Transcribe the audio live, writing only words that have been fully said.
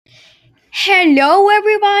Hello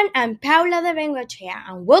everyone, I'm Paula de Bengochea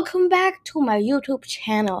and welcome back to my YouTube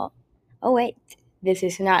channel. Oh wait, this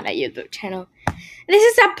is not a YouTube channel. This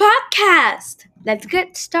is a podcast. Let's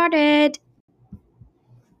get started.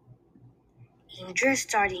 Intro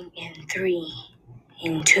starting in 3,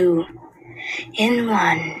 in 2, in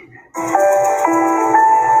 1.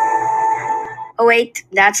 Oh wait,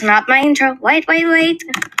 that's not my intro. Wait.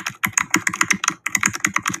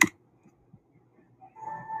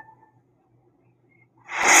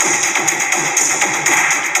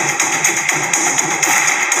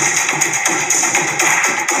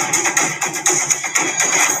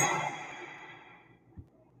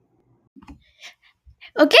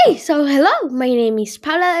 Okay, so hello, my name is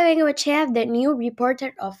Paula de Bengochea, the new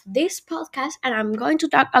reporter of this podcast, and I'm going to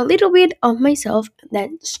talk a little bit of myself,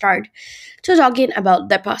 then start to talking about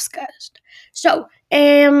the podcast. So,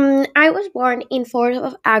 I was born in 4th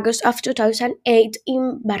of August of 2008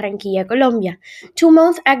 in Barranquilla, Colombia. 2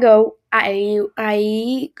 months ago, I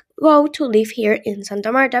go to live here in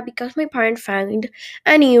Santa Marta because my parents found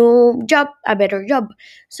a new job, a better job.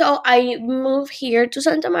 So I moved here to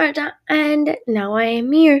Santa Marta and now I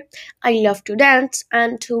am here. I love to dance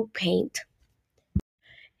and to paint.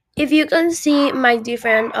 If you can see my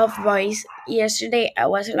different of voice, yesterday I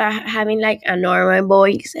was having like a normal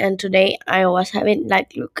voice and today I was having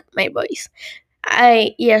like look my voice.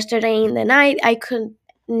 I yesterday in the night I could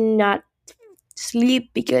not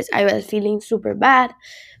sleep because I was feeling super bad.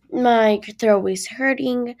 My throat is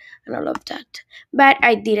hurting and all of that. But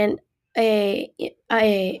I didn't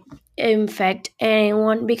I infect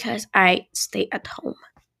anyone because I stay at home.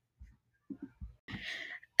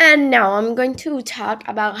 And now I'm going to talk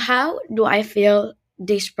about how do I feel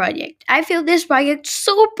this project. I feel this project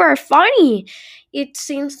super funny. It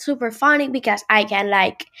seems super funny because I can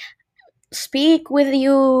like speak with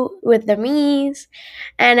you with the me's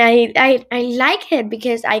and I like it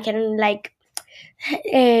because I can like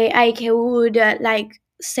I would like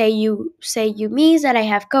say you means that I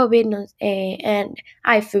have COVID, and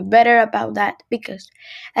I feel better about that because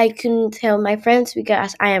I couldn't tell my friends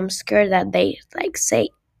because I am scared that they like say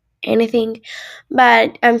anything.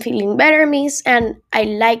 But I'm feeling better, miss, and I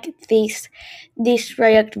like this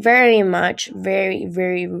project very much,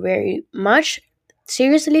 very much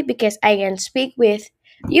seriously because I can speak with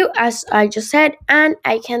you as I just said, and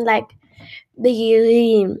I can like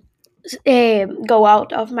the go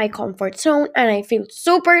out of my comfort zone and I feel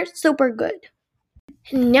super good.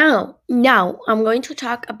 Now I'm going to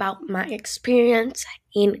talk about my experience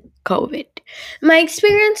in COVID. My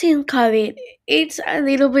experience in COVID, it's a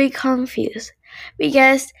little bit confused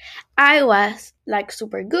because I was like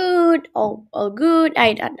super good, all good.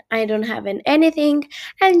 I don't have anything,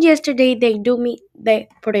 and yesterday they do me the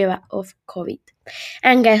prueba of COVID,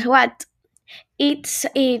 and guess what?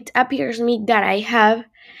 It appears me that I have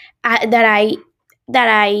I, that I that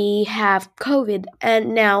I have COVID,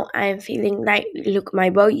 and now I'm feeling like look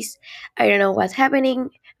my voice. I don't know what's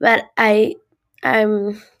happening, but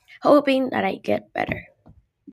I'm hoping that I get better.